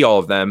you see all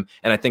of them.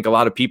 And I think a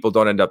lot of people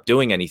don't end up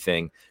doing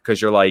anything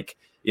because you're like,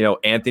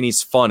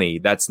 Anthony's funny.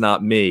 That's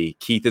not me.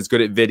 Keith is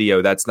good at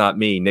video. That's not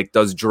me. Nick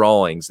does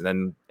drawings.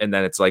 And then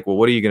it's like, well,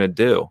 what are you going to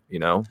do?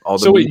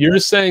 So wait, you're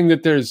saying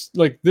that there's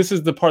like, this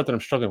is the part that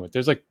I'm struggling with.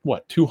 There's like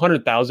what,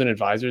 200,000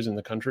 advisors in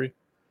the country?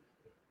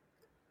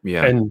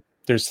 Yeah. And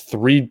there's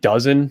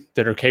 36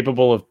 that are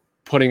capable of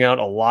putting out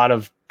a lot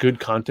of good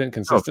content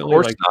consistently. No,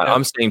 of course not.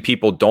 I'm saying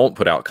people don't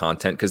put out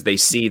content because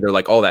they're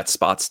like, oh, that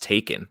spot's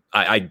taken.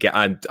 I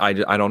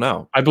don't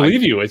know. I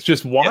believe you. It's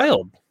just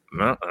wild.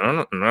 I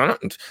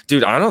don't,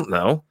 dude. I don't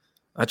know.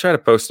 I try to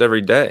post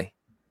every day.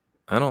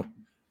 I don't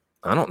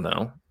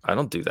know. I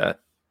don't do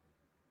that.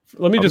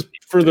 Let me just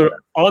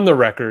on the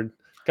record,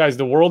 guys.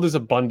 The world is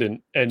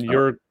abundant, and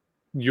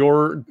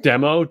your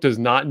demo does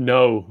not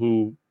know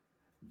who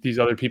these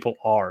other people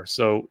are.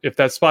 So if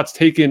that spot's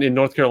taken in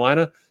North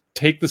Carolina,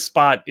 take the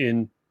spot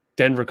in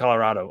Denver,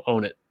 Colorado.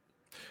 Own it.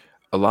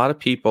 A lot of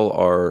people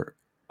are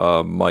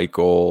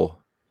Michael.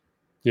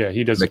 Yeah,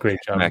 he does a great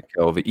job.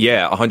 McKelvey.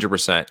 Yeah,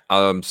 100%.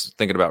 I'm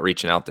thinking about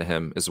reaching out to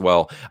him as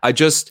well. I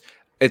don't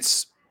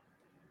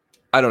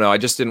know. I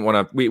just didn't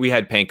want to. We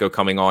had Panko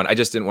coming on. I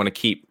just didn't want to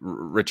keep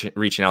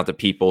reaching out to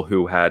people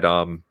who had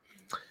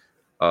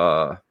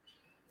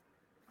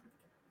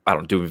I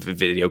don't do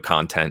video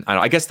content.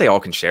 I guess they all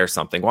can share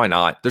something. Why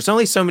not? There's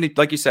only so many,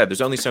 like you said,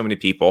 there's only so many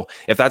people.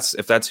 If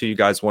that's who you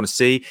guys want to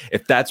see,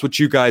 if that's what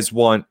you guys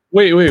want.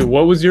 Wait,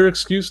 what was your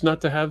excuse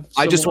not to have?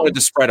 I just wanted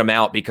to spread them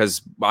out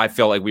because I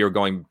felt like we were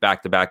going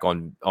back to back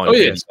on. Oh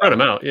yeah, spread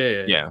them out.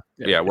 Yeah.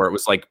 Where it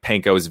was like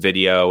Panko's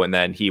video, and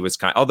then he was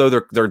although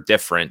they're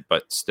different,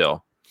 but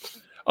still.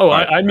 Oh,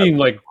 I mean,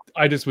 like,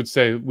 I just would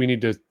say we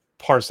need to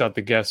parse out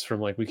the guests from,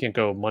 like, we can't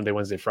go Monday,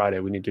 Wednesday, Friday.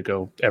 We need to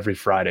go every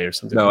Friday or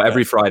something. No, like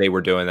every that. Friday we're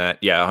doing that.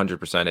 Yeah,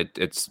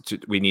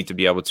 100%. We need to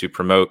be able to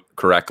promote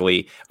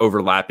correctly.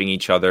 Overlapping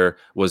each other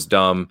was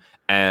dumb.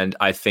 And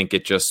I think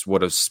it just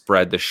would have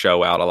spread the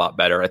show out a lot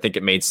better. I think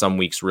it made some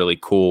weeks really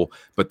cool,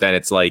 but then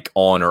it's like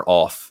on or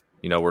off,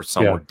 where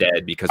some were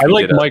dead because I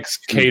like Mike's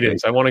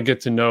cadence. I want to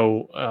get to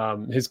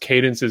know his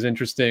cadence is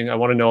interesting. I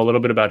want to know a little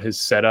bit about his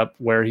setup,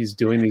 where he's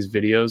doing these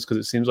videos, because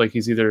it seems like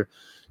he's either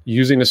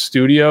using a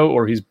studio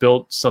or he's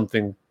built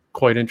something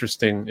quite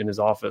interesting in his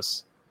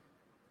office.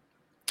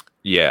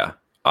 Yeah,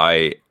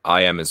 I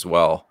am as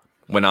well.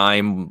 When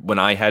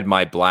I had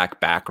my black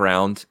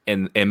background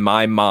in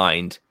my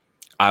mind,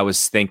 I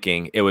was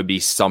thinking it would be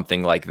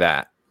something like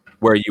that,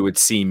 where you would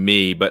see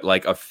me, but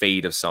like a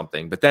fade of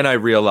something. But then I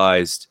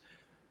realized,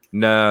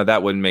 no,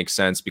 that wouldn't make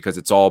sense because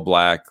it's all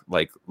black.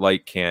 Like,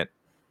 light can't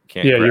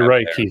Can't Yeah, grab you're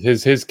right, there.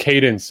 Keith. His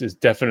cadence is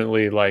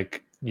definitely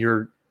like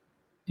you're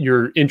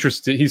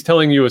interested. He's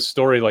telling you a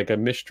story like a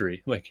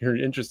mystery. Like you're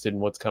interested in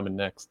what's coming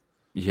next.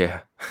 Yeah.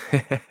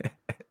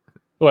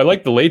 Oh, I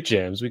like the late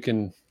jams. We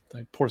can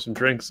like pour some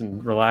drinks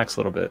and relax a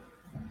little bit.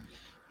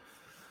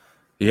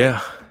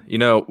 Yeah. You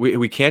know,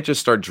 we can't just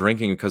start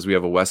drinking because we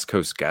have a West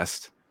Coast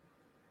guest.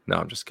 No,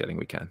 I'm just kidding.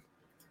 We can.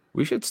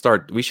 We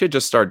should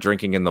just start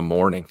drinking in the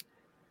morning.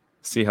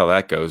 See how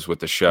that goes with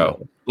the show.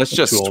 No, Let's I'm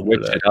just too old for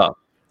switch that. it up.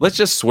 Let's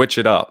just switch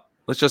it up.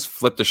 Let's just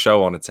flip the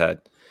show on its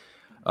head.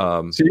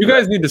 So you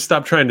guys need to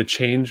stop trying to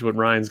change what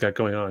Ryan's got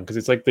going on, because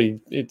it's like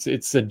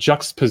it's a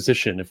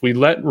juxtaposition. If we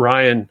let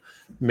Ryan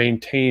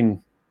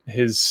maintain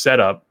his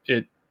setup,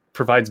 it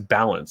provides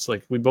balance.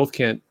 Like we both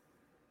can't.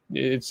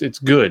 It's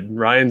good.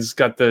 Ryan's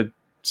got the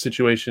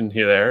situation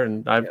here there,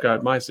 and I've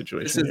got my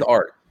situation. This is here.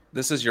 art.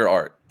 This is your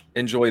art.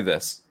 Enjoy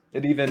this.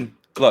 It even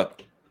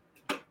look.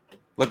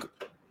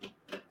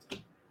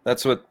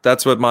 That's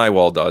what my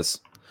wall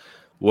does.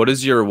 What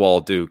does your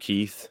wall do,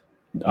 Keith?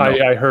 No.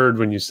 I heard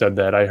when you said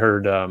that. I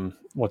heard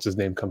what's his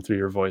name come through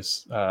your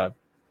voice. Can't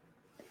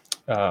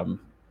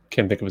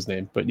think of his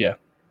name, but yeah.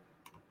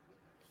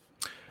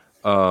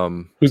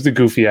 Who's the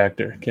goofy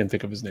actor? Can't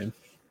think of his name.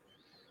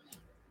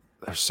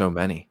 There's so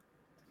many.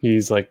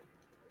 He's like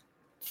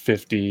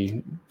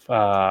 50.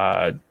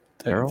 I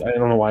don't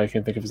know why I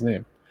can't think of his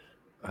name.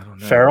 I don't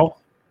know. Ferrell?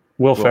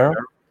 Will Ferrell?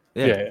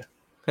 Yeah.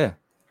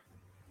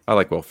 I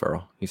like Will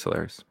Ferrell. He's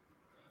hilarious.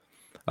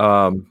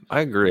 I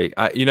agree.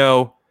 I've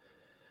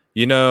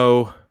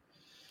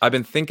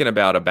been thinking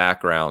about a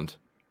background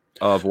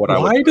of what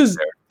Why does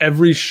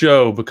every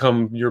show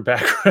become your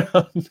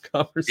background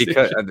conversation?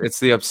 Because it's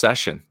the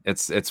obsession.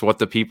 It's what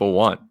the people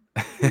want.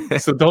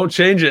 So don't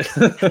change it.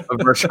 A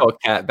virtual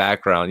cat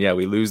background. Yeah,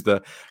 we lose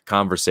the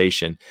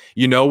conversation.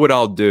 You know what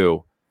I'll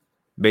do?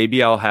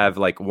 Maybe I'll have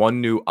like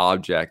one new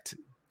object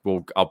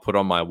I'll put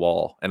on my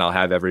wall, and I'll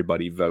have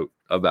everybody vote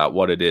about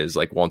what it is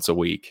like once a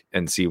week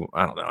and see.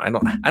 I don't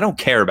know. I don't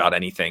care about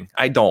anything.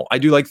 I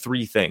do like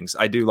 3 things.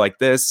 I do like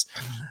this.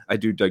 I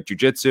do like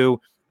jujitsu.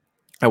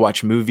 I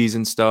watch movies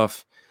and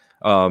stuff.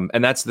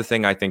 And that's the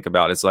thing I think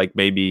about. It's like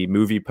maybe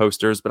movie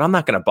posters, but I'm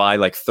not going to buy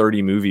like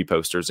 30 movie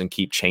posters and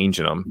keep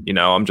changing them. You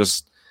know,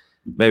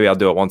 maybe I'll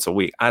do it once a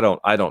week. I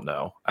don't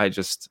know. I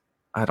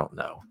don't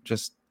know.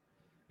 Just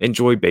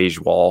enjoy beige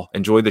wall,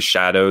 enjoy the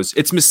shadows.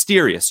 It's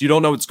mysterious. You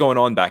don't know what's going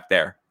on back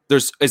there.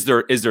 Is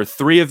there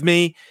 3 of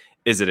me?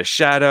 Is it a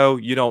shadow?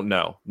 You don't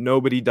know.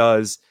 Nobody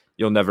does.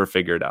 You'll never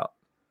figure it out.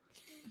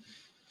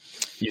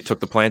 You took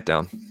the plant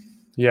down.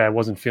 Yeah, I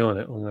wasn't feeling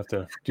it. I'm gonna have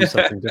to do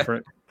something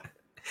different.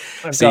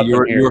 See, you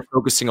were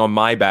focusing on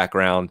my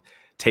background,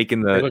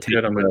 taking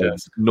the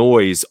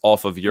noise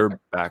off of your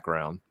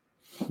background.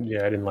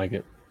 Yeah, I didn't like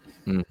it.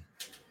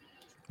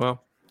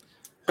 Well,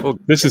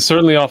 this is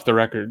certainly off the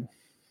record.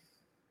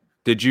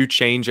 Did you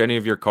change any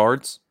of your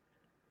cards?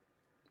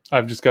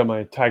 I've just got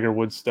my Tiger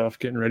Woods stuff,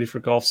 getting ready for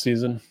golf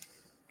season.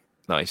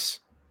 Nice.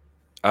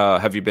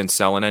 Have you been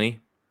selling any?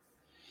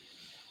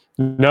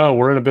 No,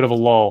 we're in a bit of a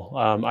lull.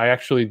 I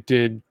actually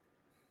did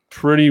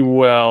pretty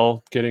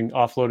well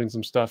offloading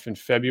some stuff in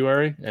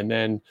February, and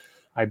then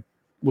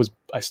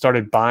I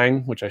started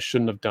buying, which I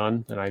shouldn't have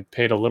done, and I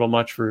paid a little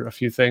much for a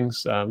few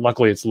things.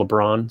 Luckily, it's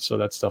LeBron, so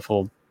that stuff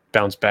will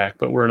bounce back.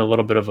 But we're in a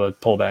little bit of a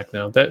pullback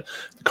now. The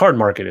card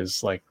market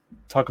is like,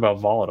 talk about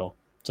volatile.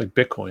 It's like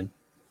Bitcoin.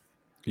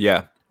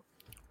 Yeah,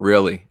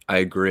 really, I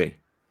agree.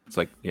 It's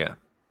like, yeah.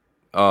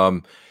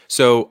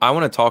 So I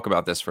want to talk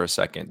about this for a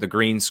second. The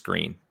green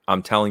screen.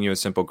 I'm telling you, a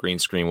simple green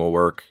screen will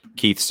work.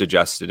 Keith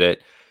suggested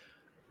it.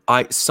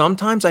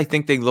 Sometimes I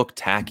think they look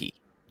tacky.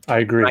 I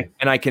agree.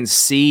 And I can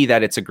see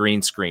that it's a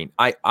green screen.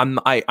 I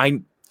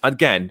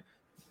again,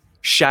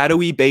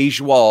 shadowy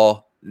beige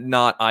wall,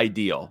 not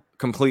ideal.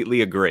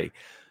 Completely agree.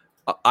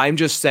 I'm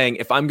just saying,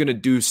 if I'm going to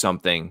do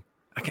something,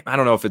 I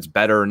don't know if it's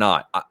better or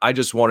not. I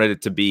just wanted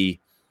it to be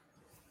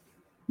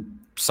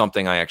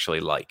something I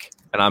actually like.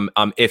 And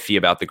I'm iffy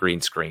about the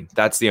green screen.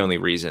 That's the only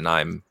reason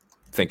I'm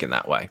thinking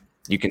that way.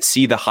 You can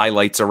see the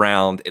highlights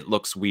around. It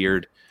looks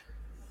weird.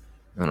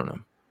 I don't know.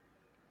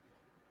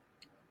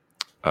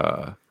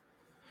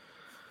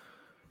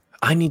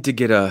 I need to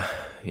get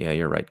yeah,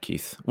 you're right,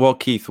 Keith. Well,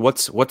 Keith,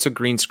 what's a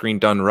green screen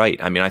done right?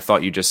 I mean, I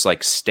thought you just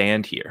like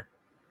stand here.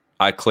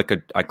 I click a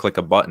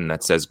button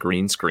that says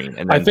green screen,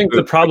 and then I think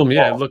the problem,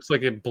 it looks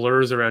like it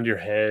blurs around your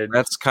head.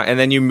 And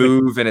then you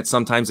move, and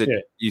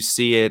you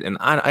see it, and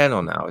I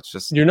don't know. It's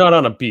just, you're not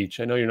on a beach.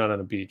 I know you're not on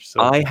a beach.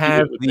 So I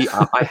have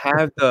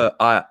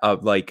the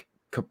like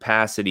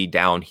capacity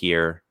down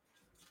here.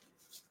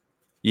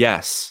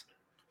 Yes,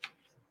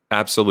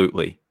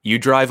 absolutely. You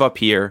drive up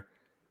here,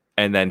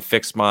 and then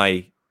fix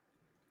my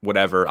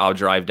whatever. I'll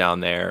drive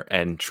down there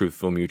and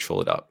Truthful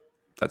Mutual it up.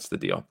 That's the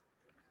deal.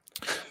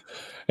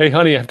 Hey,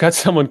 honey, I've got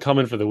someone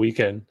coming for the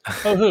weekend.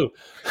 Oh, who?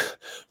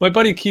 My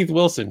buddy Keith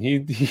Wilson.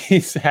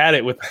 He's had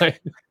it with my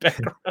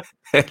background.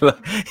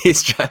 He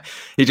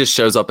just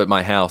shows up at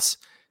my house.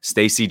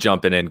 Stacy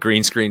jumping in.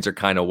 Green screens are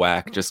kind of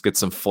whack. Just get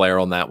some flair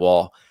on that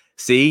wall.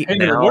 See, Hey,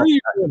 now what are you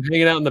doing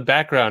hanging out in the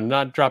background,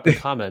 not dropping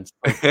comments?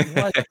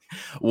 Like,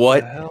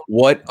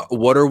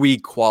 what are we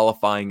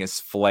qualifying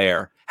as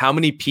flair? How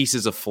many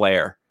pieces of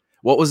flair?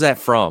 What was that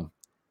from?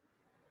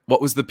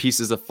 What was the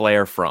pieces of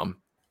flair from?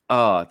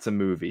 Oh, it's a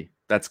movie.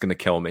 That's gonna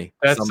kill me.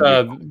 That's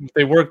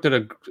they worked at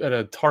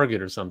a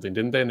Target or something,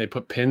 didn't they? And they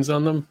put pins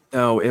on them.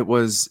 No, it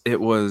was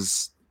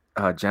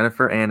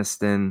Jennifer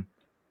Aniston,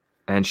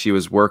 and she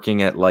was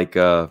working at like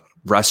a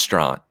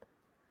restaurant.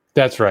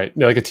 That's right,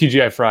 like a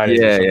TGI Fridays.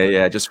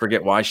 Yeah. I just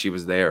forget why she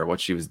was there, what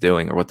she was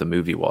doing, or what the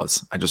movie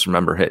was. I just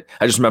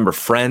remember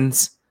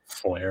Friends.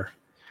 Flair.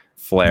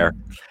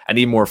 I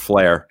need more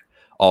flair.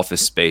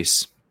 Office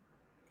Space.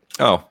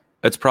 Oh,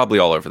 it's probably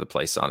all over the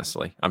place.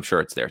 Honestly, I'm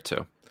sure it's there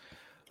too.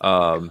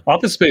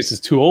 Office Space is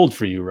too old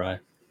for you, Rye.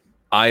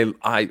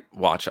 I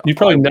watch. You've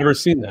probably never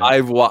seen that.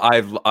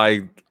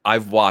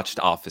 I've watched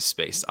Office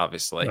Space.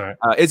 Obviously, right.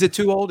 Is it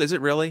too old? Is it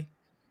really?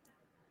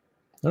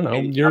 I don't know.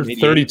 You're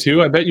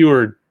 32. I bet you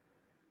were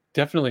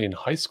definitely in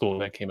high school when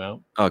that came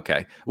out.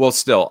 Okay. Well,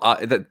 still,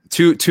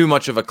 too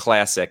much of a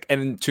classic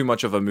and too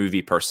much of a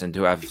movie person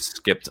to have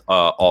skipped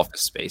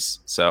Office Space.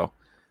 So,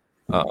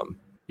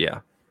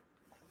 yeah,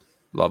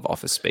 love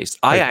Office Space.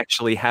 I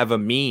actually have a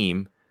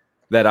meme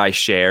that I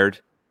shared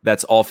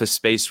that's Office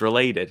Space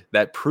related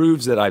that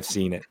proves that I've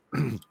seen it.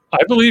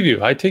 I believe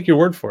you. I take your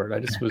word for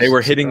it. They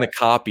were hitting the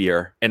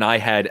copier, and I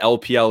had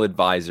LPL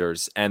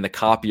Advisors, and the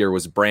copier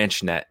was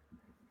BranchNet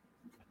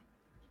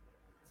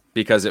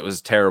because it was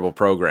a terrible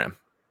program.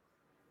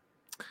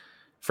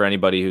 For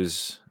anybody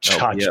who's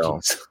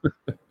LPL.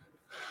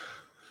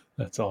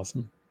 That's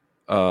awesome.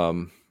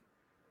 And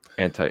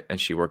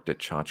she worked at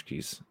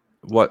Tchotchkes.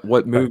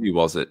 What movie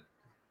was it?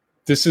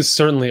 This is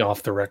certainly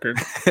off the record.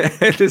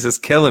 This is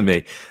killing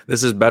me.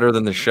 This is better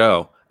than the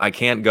show. I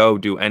can't go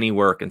do any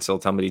work until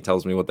somebody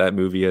tells me what that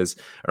movie is,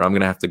 or I'm going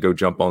to have to go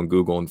jump on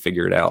Google and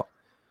figure it out.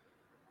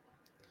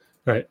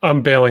 All right.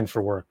 I'm bailing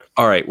for work.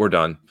 All right. We're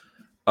done.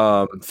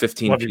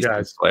 15 Love you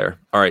guys. Flair.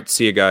 All right.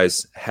 See you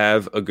guys.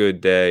 Have a good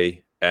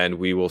day, and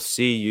we will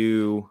see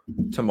you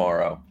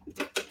tomorrow.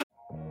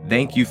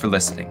 Thank you for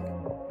listening.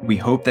 We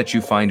hope that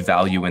you find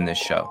value in this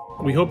show.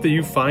 We hope that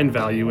you find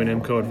value in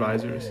MCO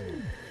Advisors.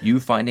 You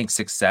finding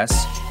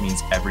success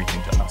means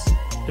everything to us.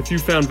 If you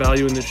found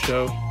value in this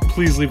show,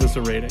 please leave us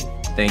a rating.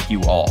 Thank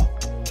you all.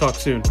 Talk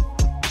soon.